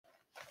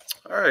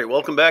All right,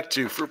 welcome back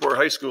to Fruitport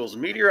High School's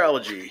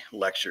meteorology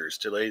lectures.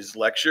 Today's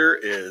lecture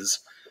is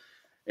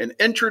an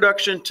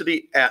introduction to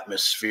the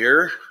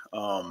atmosphere,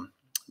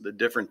 the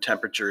different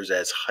temperatures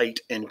as height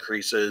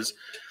increases,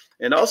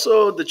 and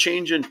also the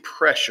change in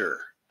pressure.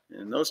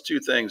 And those two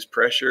things,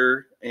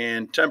 pressure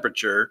and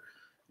temperature,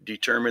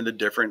 determine the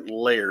different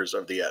layers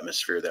of the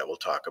atmosphere that we'll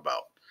talk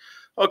about.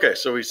 Okay,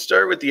 so we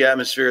start with the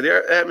atmosphere.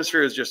 The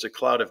atmosphere is just a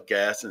cloud of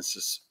gas and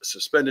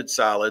suspended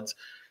solids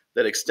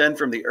that extend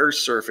from the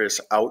Earth's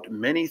surface out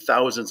many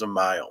thousands of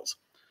miles.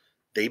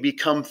 They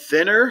become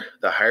thinner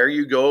the higher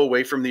you go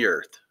away from the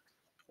Earth,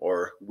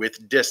 or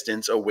with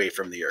distance away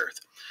from the Earth.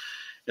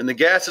 And the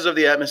gases of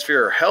the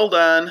atmosphere are held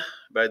on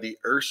by the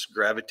Earth's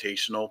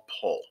gravitational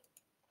pull.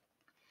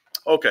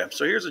 Okay,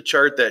 so here's a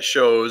chart that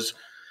shows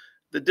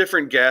the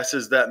different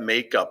gases that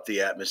make up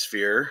the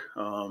atmosphere.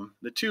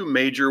 The two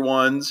major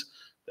ones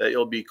that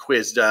you'll be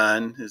quizzed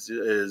on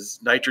is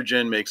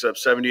nitrogen makes up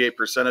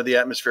 78% of the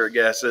atmospheric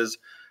gases.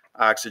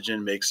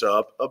 Oxygen makes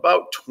up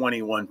about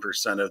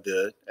 21% of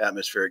the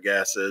atmospheric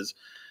gases.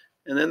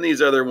 And then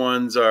these other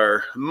ones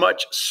are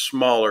much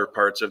smaller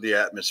parts of the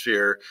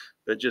atmosphere,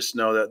 but just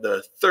know that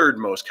the third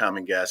most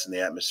common gas in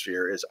the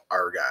atmosphere is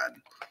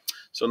argon.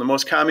 So the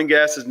most common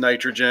gas is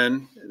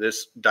nitrogen.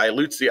 This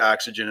dilutes the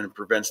oxygen and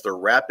prevents the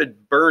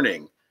rapid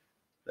burning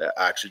that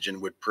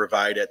oxygen would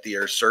provide at the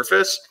Earth's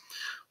surface.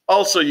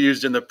 Also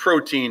used in the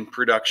protein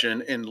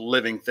production in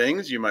living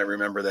things. You might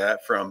remember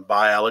that from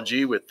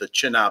biology with the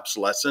CHNOPS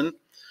lesson.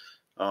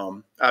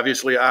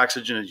 Obviously,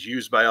 oxygen is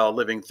used by all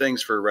living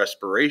things for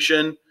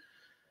respiration.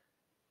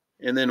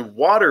 And then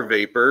water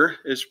vapor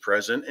is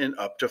present in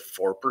up to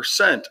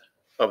 4%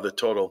 of the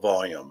total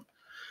volume.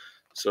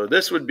 So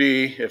this would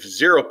be, if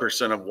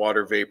 0% of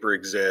water vapor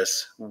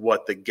exists,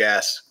 what the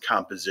gas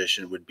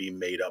composition would be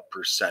made up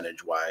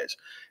percentage-wise.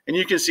 And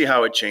you can see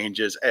how it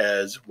changes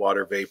as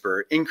water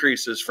vapor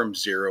increases from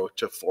 0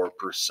 to 4%.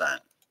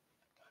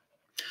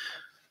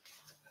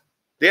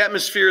 The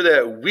atmosphere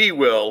that we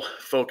will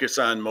focus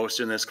on most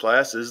in this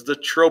class is the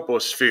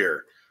troposphere.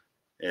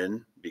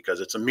 And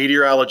because it's a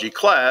meteorology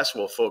class,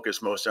 we'll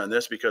focus most on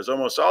this because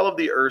almost all of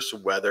the Earth's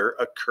weather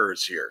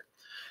occurs here.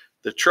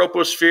 The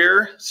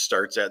troposphere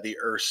starts at the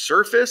Earth's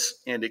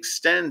surface and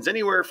extends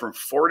anywhere from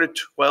 4 to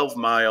 12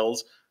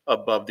 miles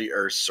above the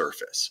Earth's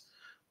surface.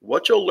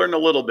 What you'll learn a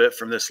little bit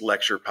from this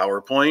lecture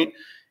PowerPoint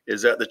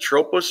is that the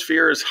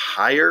troposphere is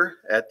higher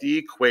at the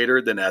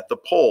equator than at the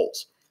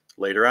poles.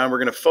 Later on, we're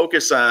going to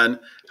focus on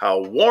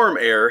how warm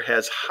air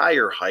has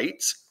higher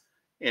heights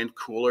and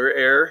cooler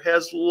air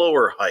has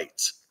lower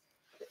heights.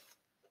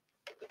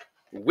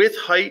 With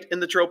height in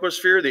the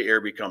troposphere, the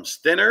air becomes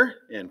thinner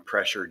and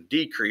pressure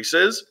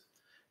decreases.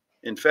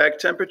 In fact,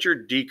 temperature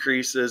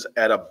decreases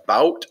at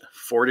about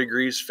 4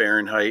 degrees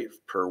Fahrenheit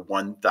per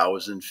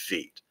 1,000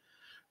 feet.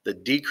 The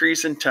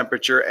decrease in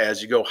temperature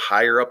as you go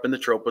higher up in the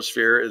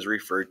troposphere is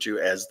referred to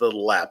as the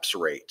lapse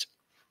rate.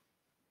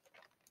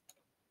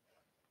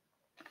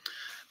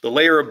 The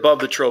layer above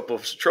the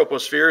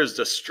troposphere is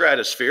the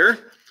stratosphere.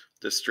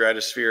 The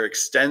stratosphere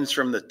extends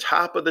from the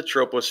top of the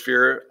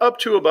troposphere up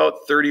to about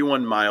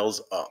 31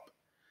 miles up.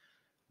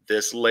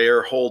 This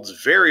layer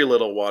holds very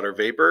little water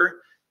vapor.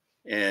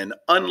 And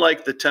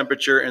unlike the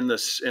temperature in the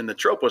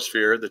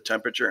troposphere, the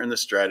temperature in the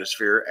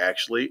stratosphere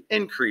actually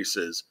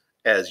increases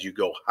as you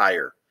go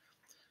higher.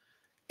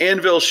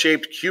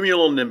 Anvil-shaped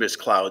cumulonimbus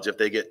clouds, if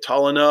they get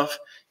tall enough,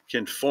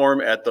 can form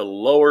at the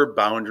lower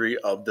boundary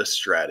of the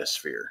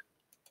stratosphere.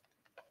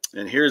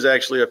 And here's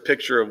actually a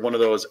picture of one of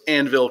those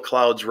anvil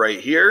clouds right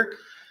here.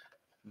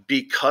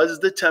 Because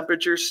the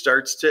temperature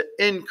starts to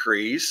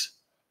increase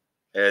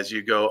as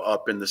you go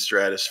up in the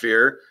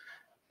stratosphere,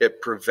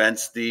 it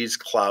prevents these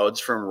clouds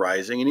from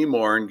rising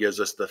anymore and gives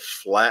us the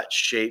flat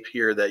shape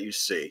here that you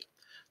see.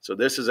 So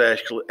this is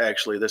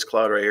actually this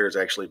cloud right here is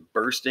actually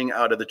bursting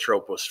out of the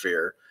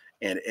troposphere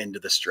and into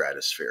the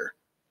stratosphere.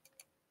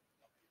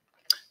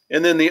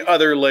 And then the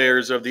other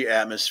layers of the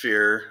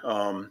atmosphere,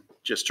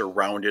 just to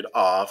round it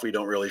off, we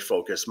don't really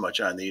focus much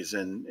on these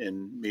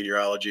in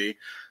meteorology,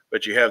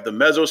 but you have the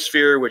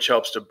mesosphere, which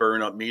helps to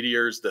burn up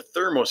meteors, the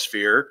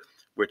thermosphere,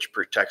 which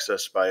protects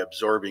us by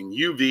absorbing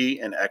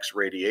UV and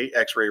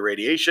X-ray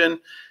radiation,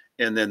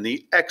 and then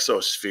the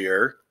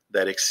exosphere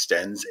that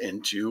extends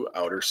into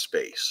outer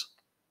space.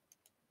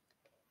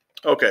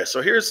 Okay, so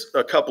here's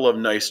a couple of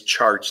nice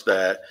charts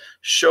that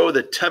show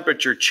the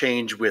temperature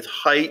change with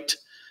height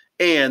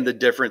and the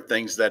different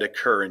things that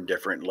occur in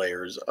different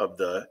layers of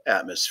the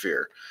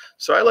atmosphere.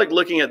 So I like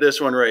looking at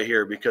this one right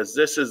here because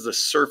this is the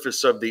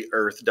surface of the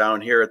Earth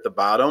down here at the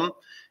bottom.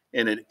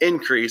 And it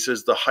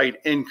increases, the height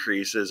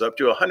increases up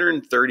to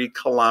 130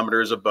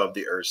 kilometers above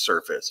the Earth's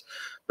surface.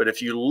 But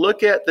if you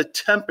look at the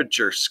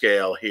temperature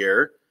scale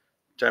here,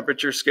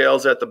 temperature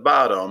scales at the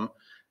bottom,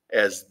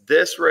 as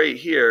this right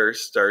here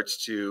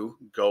starts to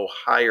go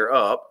higher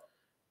up,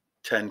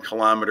 10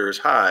 kilometers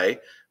high,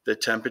 the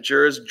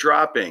temperature is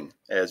dropping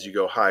as you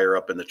go higher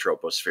up in the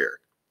troposphere.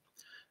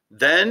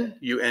 Then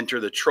you enter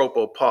the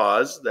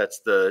tropopause,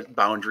 that's the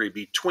boundary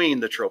between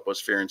the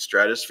troposphere and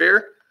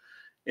stratosphere.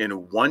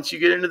 And once you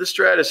get into the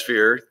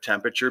stratosphere,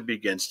 temperature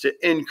begins to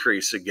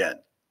increase again.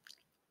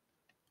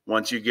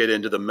 Once you get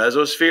into the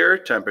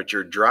mesosphere,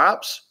 temperature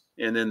drops,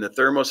 and in the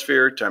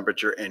thermosphere,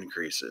 temperature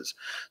increases.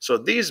 So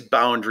these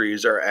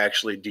boundaries are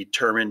actually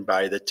determined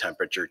by the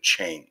temperature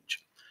change.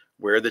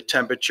 Where the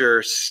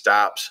temperature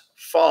stops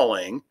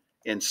falling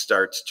and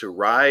starts to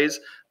rise,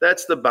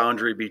 that's the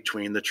boundary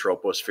between the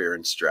troposphere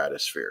and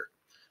stratosphere.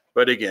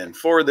 But again,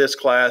 for this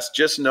class,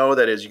 just know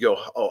that as you go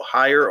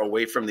higher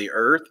away from the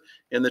Earth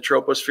in the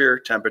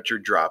troposphere, temperature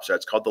drops.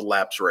 That's called the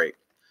lapse rate.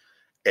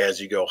 As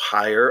you go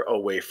higher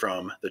away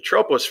from the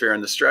troposphere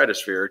and the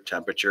stratosphere,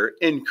 temperature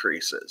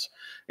increases.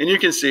 And you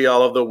can see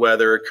all of the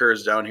weather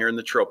occurs down here in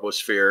the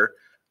troposphere.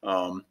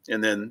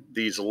 And then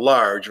these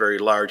large, very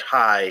large,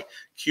 high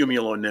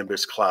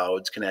cumulonimbus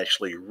clouds can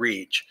actually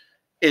reach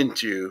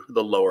into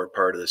the lower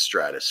part of the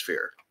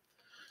stratosphere.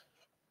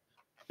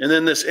 And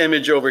then this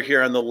image over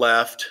here on the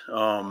left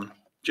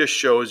just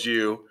shows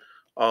you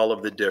all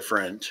of the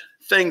different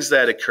things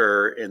that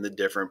occur in the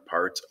different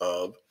parts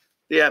of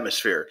the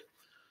atmosphere.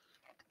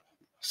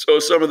 So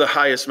some of the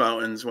highest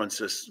mountains, once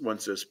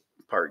this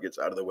part gets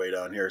out of the way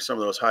down here, some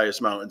of those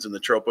highest mountains in the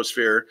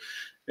troposphere.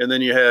 And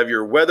then you have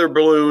your weather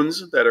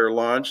balloons that are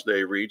launched.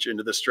 They reach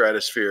into the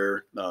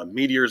stratosphere,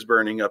 meteors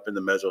burning up in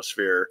the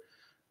mesosphere,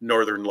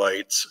 northern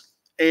lights,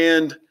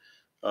 and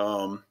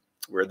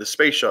where the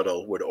space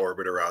shuttle would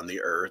orbit around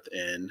the Earth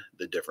in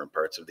the different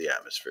parts of the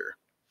atmosphere.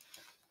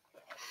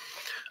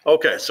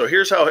 Okay, so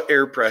here's how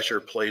air pressure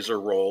plays a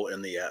role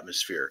in the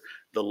atmosphere.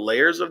 The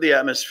layers of the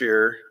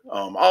atmosphere,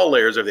 all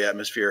layers of the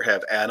atmosphere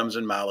have atoms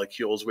and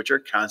molecules which are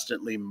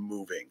constantly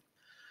moving.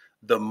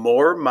 The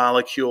more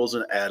molecules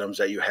and atoms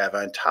that you have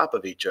on top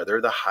of each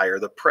other, the higher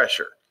the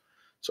pressure.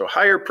 So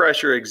higher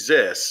pressure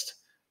exists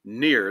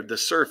near the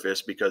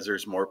surface because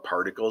there's more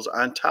particles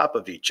on top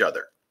of each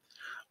other.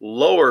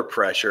 Lower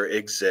pressure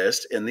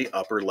exists in the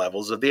upper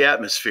levels of the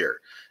atmosphere.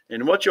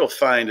 And what you'll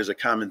find is a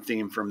common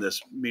theme from this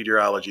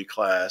meteorology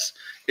class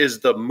is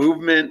the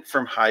movement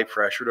from high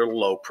pressure to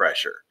low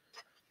pressure,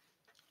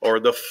 or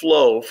the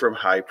flow from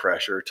high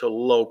pressure to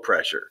low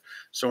pressure.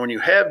 So when you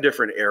have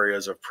different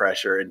areas of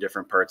pressure in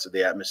different parts of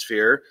the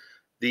atmosphere,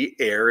 the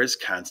air is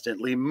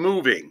constantly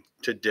moving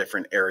to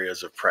different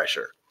areas of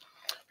pressure.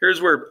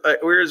 Here's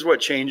what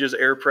changes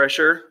air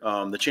pressure,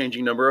 the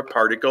changing number of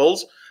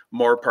particles.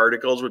 More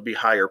particles would be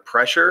higher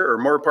pressure, or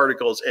more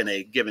particles in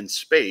a given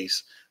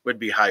space would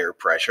be higher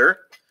pressure.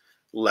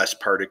 Less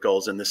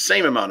particles in the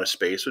same amount of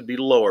space would be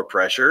lower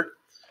pressure.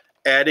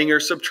 Adding or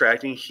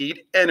subtracting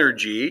heat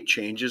energy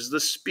changes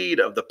the speed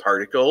of the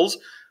particles.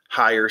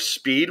 Higher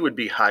speed would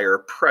be higher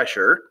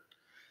pressure.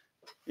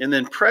 And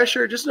then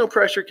pressure, just know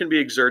pressure can be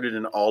exerted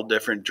in all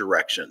different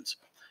directions.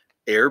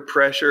 Air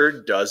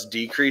pressure does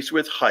decrease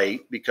with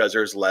height because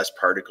there's less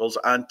particles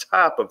on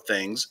top of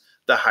things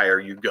the higher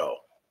you go.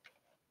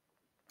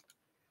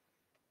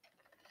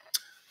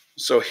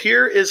 So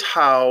here is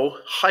how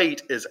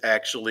height is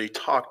actually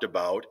talked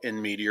about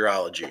in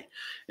meteorology.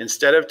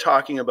 Instead of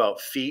talking about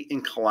feet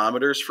and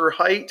kilometers for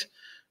height,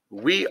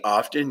 we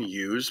often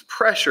use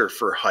pressure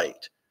for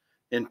height.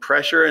 And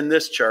pressure in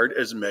this chart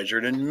is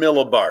measured in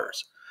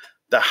millibars.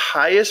 The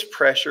highest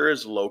pressure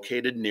is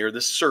located near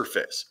the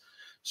surface.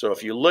 So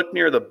if you look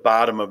near the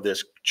bottom of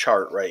this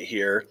chart right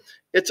here,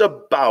 it's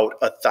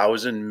about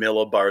 1,000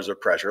 millibars of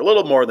pressure, a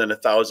little more than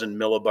 1,000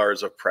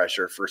 millibars of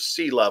pressure for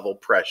sea level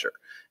pressure.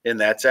 And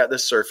that's at the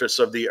surface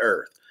of the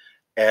Earth.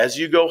 As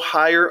you go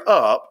higher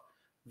up,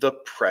 the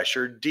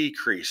pressure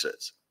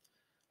decreases.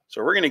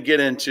 So we're going to get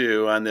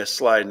into, on this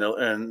slide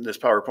and this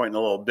PowerPoint in a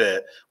little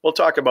bit, we'll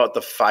talk about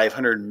the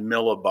 500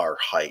 millibar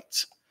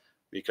heights,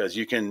 because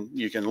you can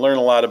learn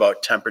a lot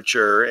about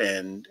temperature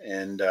and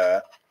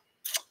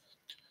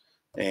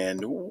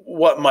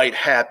what might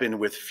happen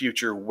with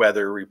future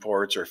weather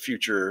reports or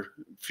future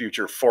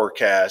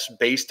forecasts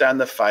based on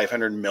the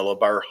 500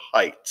 millibar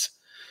heights.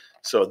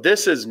 So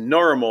this is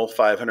normal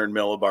 500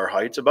 millibar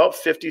heights, about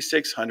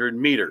 5,600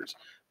 meters.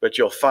 But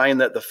you'll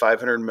find that the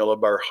 500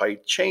 millibar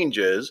height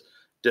changes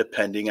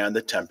depending on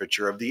the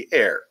temperature of the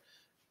air.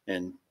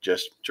 And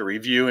just to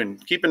review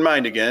and keep in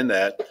mind again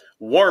that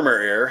warmer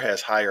air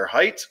has higher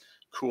heights,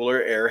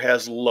 cooler air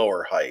has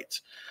lower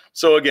heights.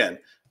 So again,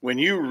 when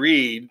you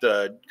read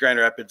the Grand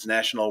Rapids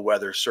National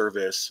Weather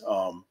Service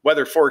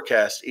weather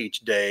forecast each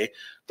day,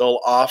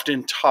 they'll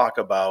often talk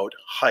about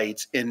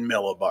heights in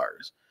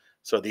millibars.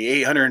 So the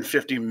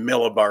 850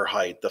 millibar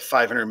height, the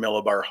 500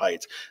 millibar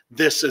heights,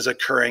 this is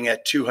occurring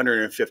at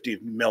 250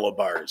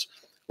 millibars,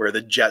 where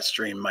the jet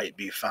stream might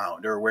be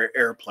found or where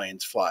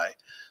airplanes fly.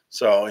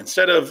 So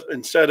instead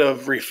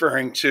of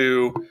referring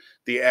to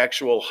the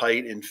actual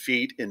height in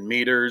feet, in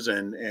meters,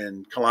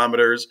 and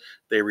kilometers,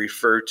 they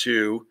refer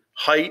to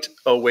height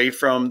away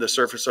from the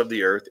surface of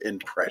the Earth in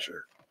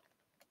pressure.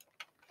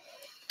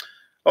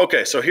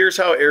 Okay, so here's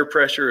how air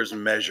pressure is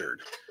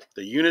measured.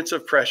 The units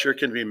of pressure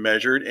can be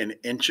measured in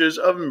inches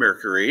of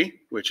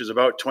mercury, which is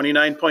about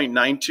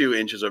 29.92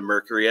 inches of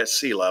mercury at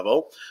sea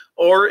level,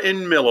 or in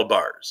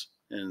millibars.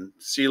 And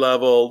sea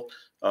level,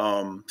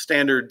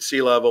 Standard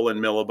sea level in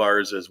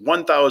millibars is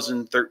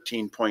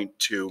 1,013.2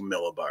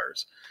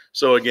 millibars.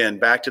 So again,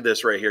 back to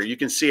this right here, you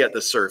can see at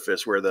the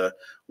surface where the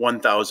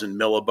 1,000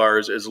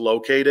 millibars is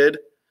located.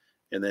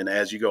 And then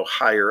as you go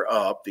higher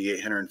up, the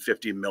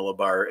 850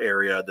 millibar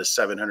area, the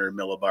 700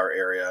 millibar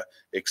area,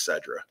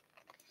 etc.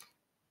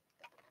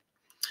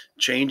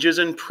 Changes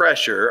in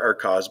pressure are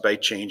caused by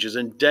changes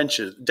in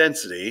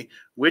density,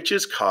 which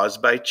is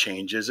caused by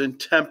changes in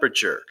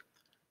temperature.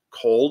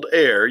 Cold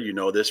air, you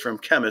know this from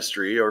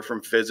chemistry or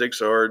from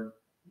physics or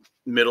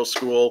middle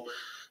school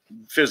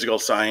physical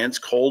science,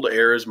 cold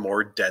air is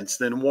more dense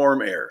than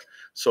warm air.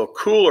 So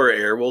cooler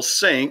air will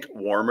sink,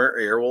 warmer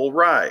air will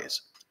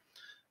rise.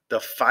 The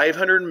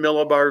 500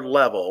 millibar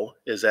level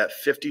is at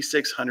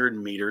 5,600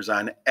 meters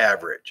on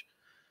average.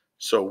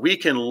 So we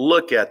can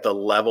look at the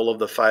level of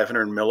the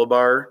 500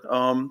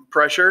 millibar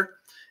pressure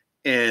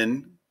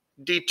and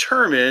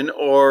determine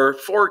or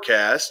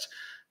forecast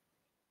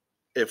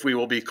if we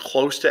will be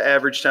close to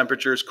average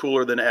temperatures,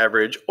 cooler than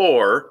average,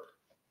 or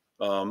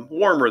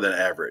warmer than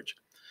average.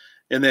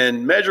 And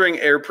then measuring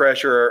air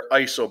pressure are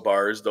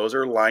isobars. Those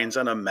are lines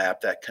on a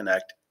map that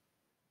connect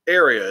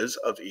areas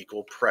of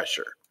equal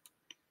pressure.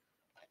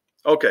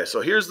 Okay, so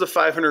here's the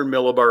 500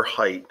 millibar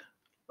height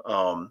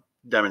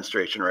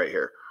demonstration right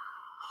here.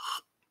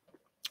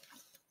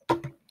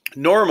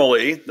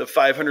 Normally, the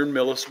 500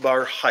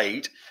 millibar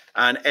height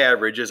on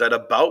average is at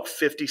about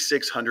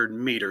 5,600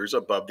 meters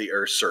above the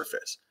Earth's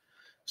surface.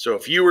 So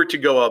if you were to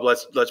go up,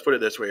 let's put it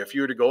this way: if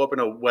you were to go up in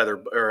a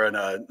weather or in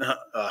a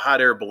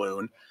hot air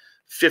balloon,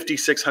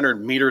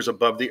 5,600 meters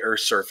above the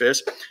Earth's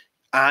surface,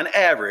 on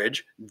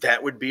average,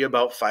 that would be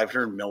about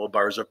 500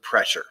 millibars of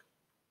pressure.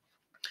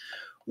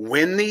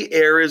 When the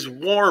air is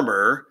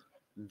warmer,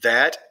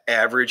 that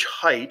average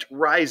height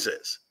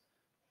rises.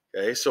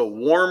 Okay, so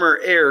warmer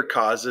air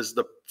causes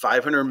the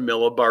 500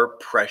 millibar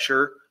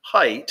pressure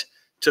height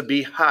to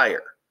be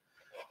higher.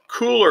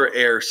 Cooler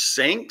air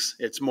sinks,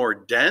 it's more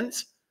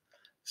dense,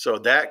 so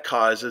that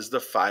causes the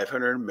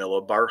 500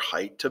 millibar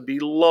height to be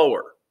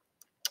lower.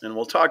 And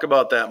we'll talk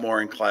about that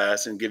more in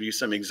class and give you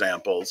some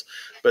examples.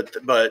 But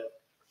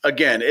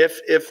again,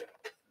 if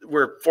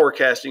we're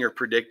forecasting or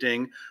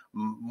predicting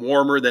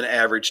warmer than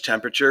average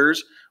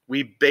temperatures,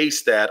 we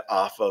base that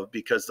off of,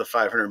 because the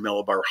 500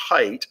 millibar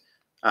height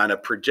on a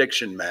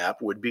prediction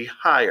map would be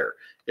higher.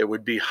 It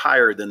would be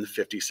higher than the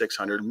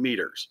 5,600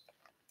 meters.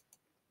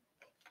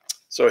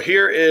 So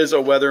here is a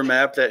weather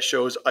map that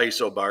shows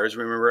isobars.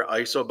 Remember,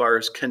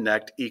 isobars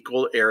connect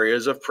equal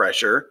areas of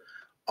pressure.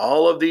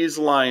 All of these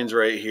lines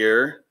right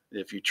here,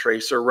 if you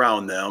trace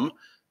around them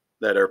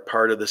that are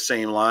part of the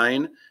same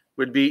line,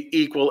 would be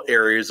equal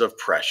areas of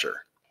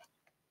pressure.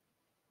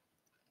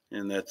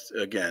 And that's,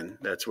 again,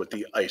 that's what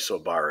the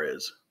isobar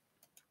is.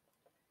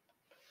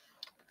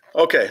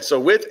 Okay, so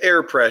with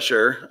air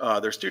pressure,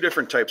 there's two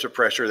different types of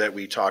pressure that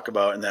we talk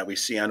about and that we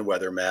see on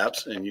weather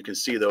maps, and you can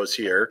see those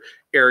here: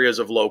 areas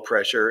of low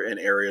pressure and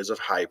areas of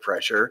high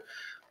pressure.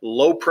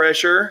 Low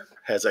pressure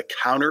has a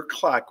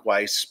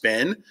counterclockwise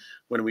spin.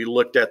 When we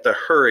looked at the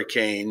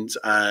hurricanes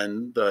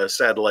on the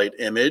satellite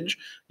image,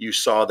 you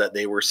saw that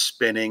they were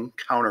spinning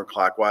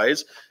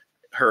counterclockwise.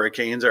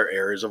 Hurricanes are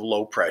areas of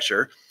low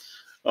pressure.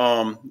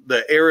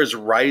 The air is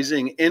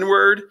rising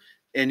inward,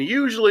 and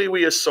usually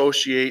we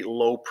associate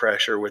low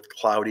pressure with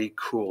cloudy,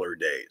 cooler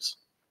days.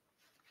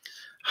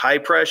 High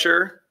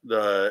pressure,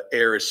 the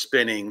air is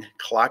spinning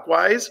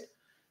clockwise.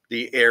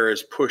 The air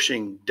is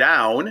pushing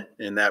down,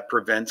 and that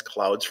prevents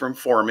clouds from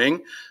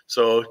forming.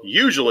 So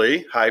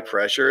usually high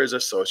pressure is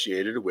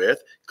associated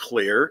with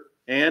clear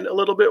and a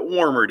little bit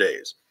warmer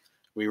days.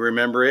 We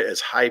remember it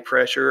as high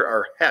pressure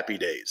are happy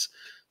days.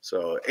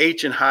 So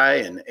H in high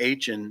and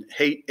H in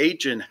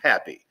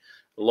happy.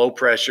 Low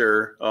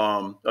pressure,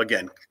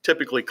 again,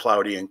 typically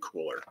cloudy and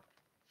cooler.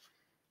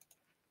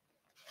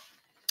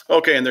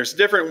 Okay, and there's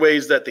different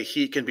ways that the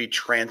heat can be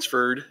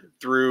transferred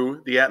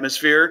through the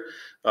atmosphere.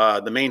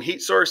 The main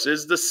heat source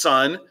is the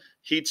sun.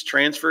 Heat's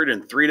transferred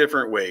in three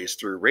different ways: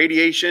 through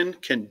radiation,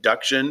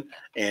 conduction,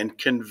 and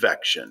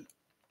convection.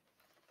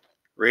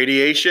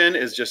 Radiation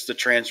is just the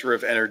transfer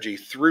of energy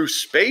through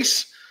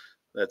space.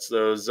 That's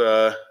those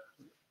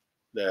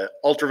the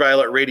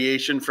ultraviolet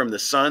radiation from the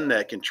sun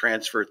that can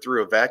transfer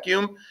through a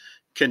vacuum.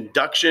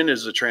 Conduction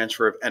is the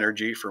transfer of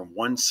energy from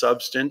one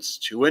substance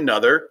to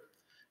another.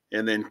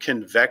 And then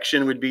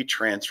convection would be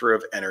transfer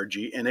of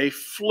energy in a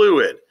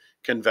fluid.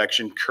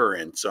 Convection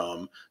currents,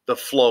 the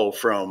flow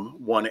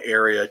from one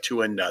area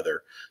to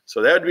another.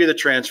 So that would be the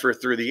transfer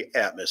through the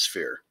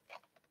atmosphere.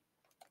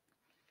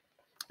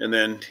 And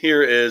then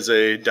here is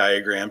a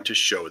diagram to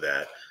show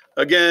that.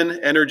 Again,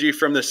 energy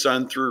from the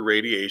sun through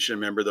radiation.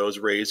 Remember, those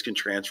rays can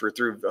transfer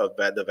through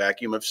the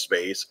vacuum of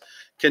space.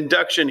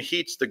 Conduction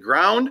heats the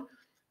ground.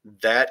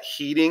 That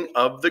heating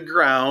of the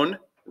ground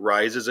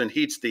rises and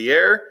heats the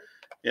air.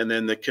 And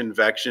then the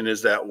convection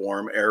is that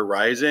warm air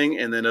rising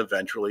and then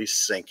eventually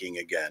sinking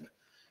again.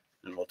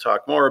 And we'll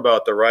talk more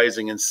about the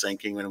rising and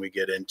sinking when we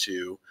get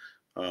into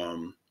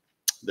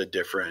the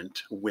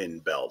different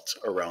wind belts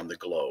around the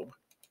globe.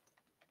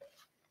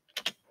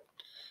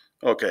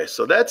 Okay,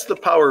 so that's the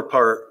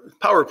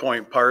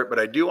PowerPoint part, but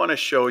I do want to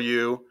show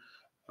you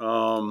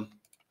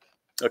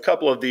a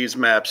couple of these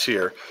maps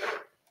here.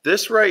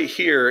 This right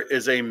here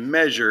is a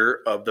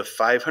measure of the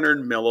 500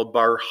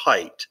 millibar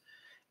height,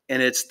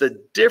 and it's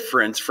the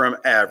difference from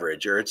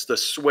average, or it's the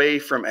sway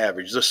from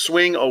average, the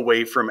swing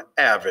away from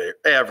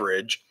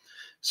average.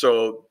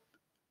 So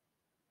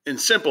in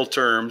simple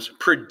terms,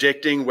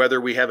 predicting whether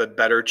we have a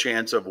better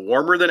chance of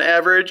warmer than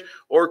average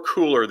or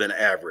cooler than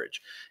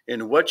average.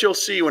 And what you'll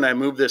see when I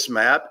move this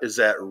map is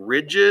that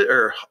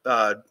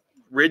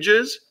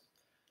ridges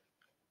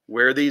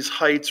where these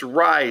heights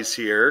rise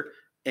here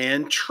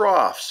and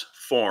troughs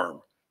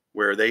form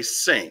where they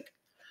sink.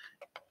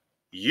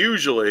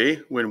 Usually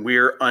when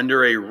we're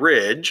under a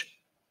ridge,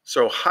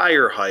 so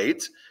higher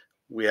heights,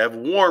 we have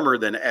warmer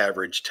than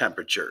average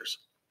temperatures.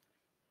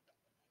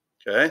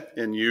 Okay,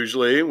 and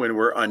usually when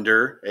we're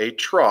under a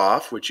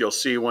trough, which you'll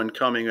see when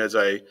coming as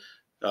I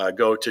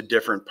go to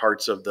different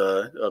parts of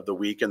the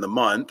week and the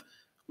month,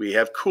 we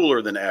have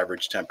cooler than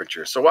average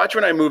temperatures. So watch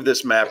when I move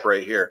this map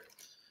right here.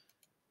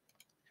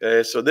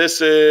 Okay, so this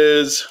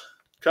is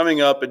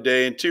coming up a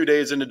day and 2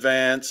 days in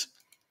advance.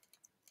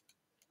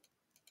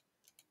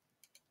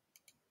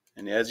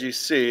 And as you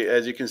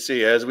can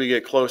see, as we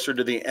get closer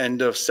to the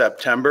end of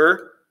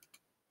September,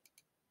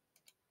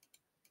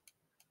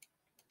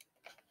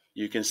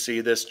 you can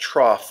see this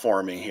trough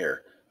forming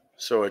here.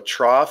 So a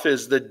trough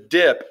is the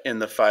dip in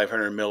the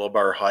 500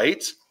 millibar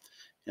heights.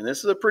 And this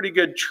is a pretty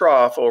good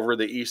trough over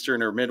the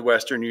eastern or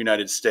midwestern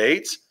United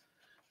States.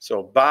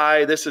 So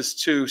this is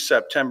to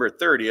September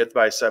 30th.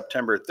 By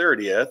September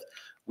 30th,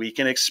 we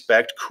can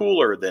expect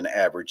cooler than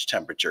average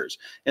temperatures.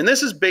 And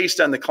this is based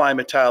on the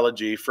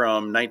climatology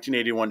from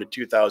 1981 to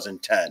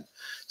 2010.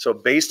 So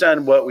based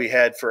on what we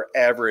had for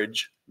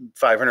average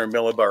 500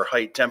 millibar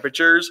height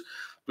temperatures,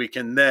 we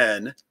can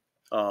then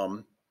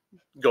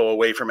go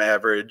away from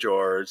average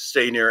or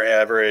stay near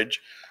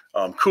average,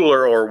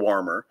 cooler or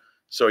warmer.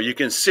 So you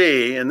can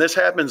see, and this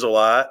happens a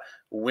lot,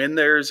 when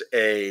there's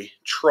a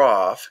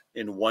trough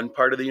in one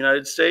part of the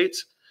United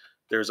States,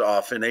 there's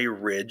often a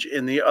ridge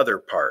in the other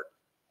part.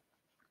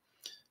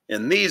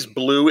 And these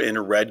blue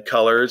and red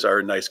colors are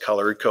a nice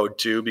color code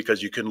too,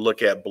 because you can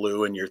look at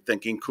blue and you're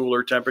thinking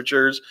cooler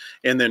temperatures,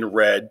 and then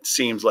red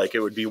seems like it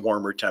would be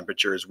warmer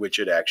temperatures, which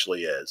it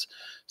actually is.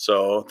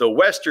 So the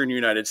western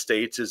United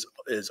States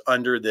is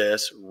under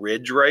this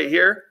ridge right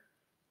here.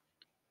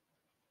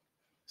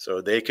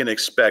 So they can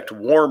expect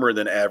warmer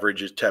than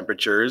average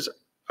temperatures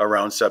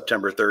around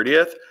September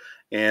 30th.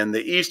 And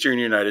the eastern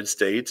United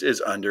States is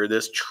under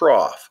this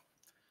trough.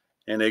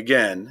 And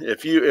again,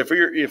 if you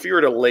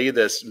were to lay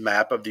this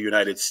map of the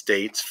United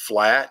States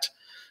flat,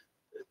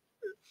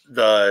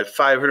 the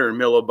 500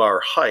 millibar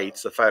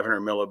heights, the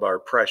 500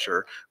 millibar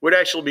pressure, would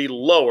actually be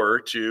lower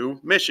to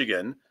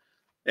Michigan,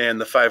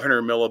 and the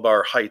 500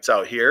 millibar heights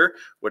out here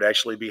would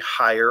actually be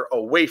higher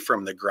away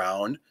from the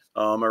ground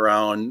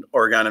around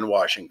Oregon and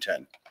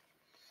Washington.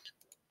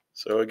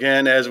 So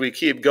again, as we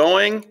keep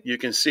going, you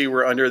can see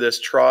we're under this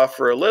trough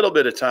for a little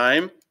bit of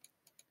time.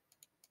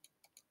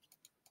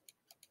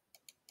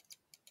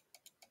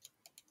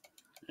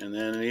 And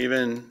then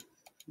even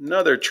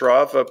another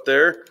trough up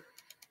there.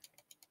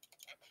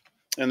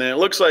 And then it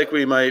looks like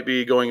we might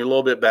be going a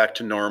little bit back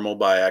to normal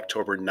by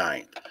October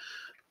 9th.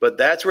 But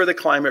that's where the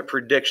Climate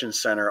Prediction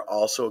Center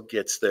also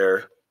gets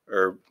their,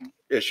 or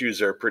issues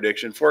their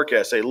prediction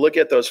forecast. They look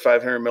at those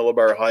 500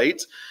 millibar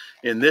heights,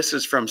 and this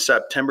is from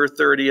September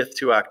 30th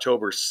to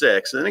October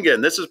 6th. And again,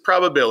 this is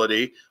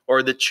probability,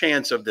 or the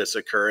chance of this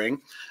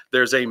occurring.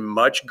 There's a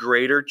much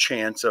greater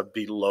chance of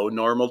below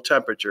normal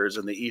temperatures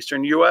in the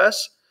eastern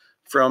U.S.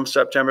 from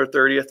September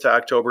 30th to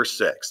October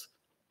 6th.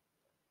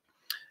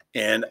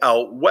 And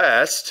out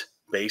west,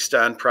 based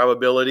on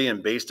probability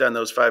and based on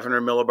those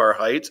 500 millibar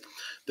heights,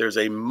 there's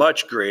a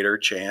much greater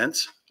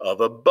chance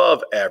of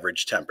above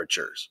average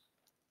temperatures.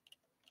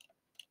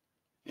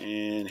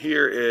 And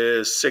here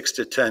is 6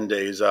 to 10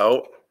 days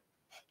out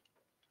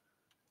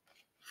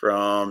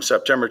from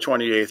September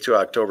 28th to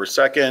October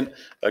 2nd.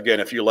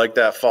 Again, if you like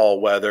that fall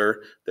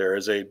weather, there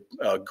is a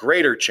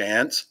greater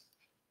chance,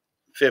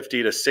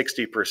 50 to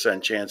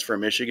 60% chance for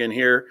Michigan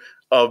here,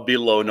 of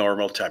below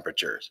normal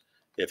temperatures.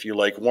 If you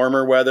like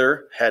warmer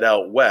weather, head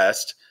out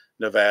west,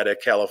 Nevada,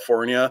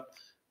 California.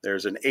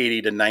 There's an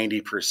 80 to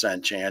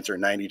 90% chance, or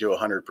 90 to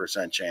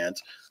 100%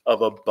 chance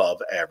of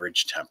above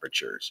average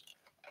temperatures.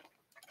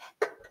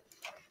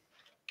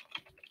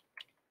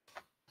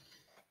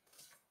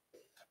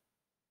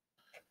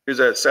 Here's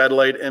that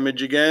satellite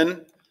image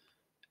again.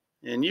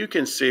 And you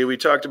can see, we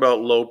talked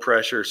about low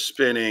pressure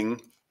spinning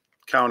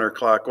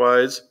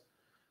counterclockwise.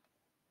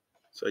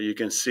 So you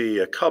can see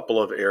a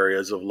couple of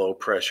areas of low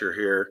pressure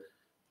here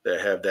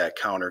that have that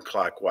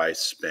counterclockwise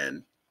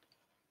spin.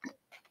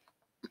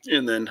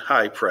 And then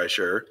high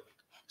pressure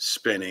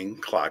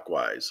spinning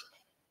clockwise.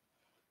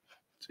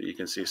 So you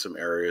can see some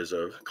areas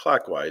of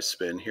clockwise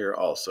spin here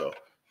also.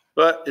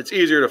 But it's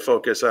easier to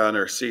focus on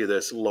or see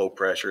this low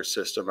pressure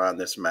system on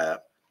this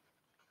map.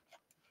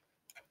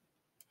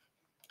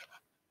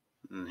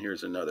 And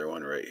here's another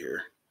one right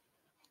here.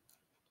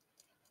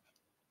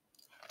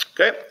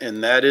 Okay,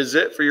 and that is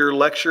it for your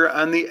lecture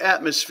on the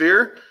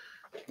atmosphere.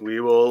 We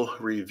will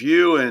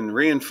review and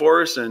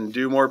reinforce and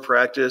do more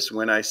practice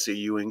when I see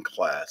you in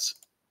class.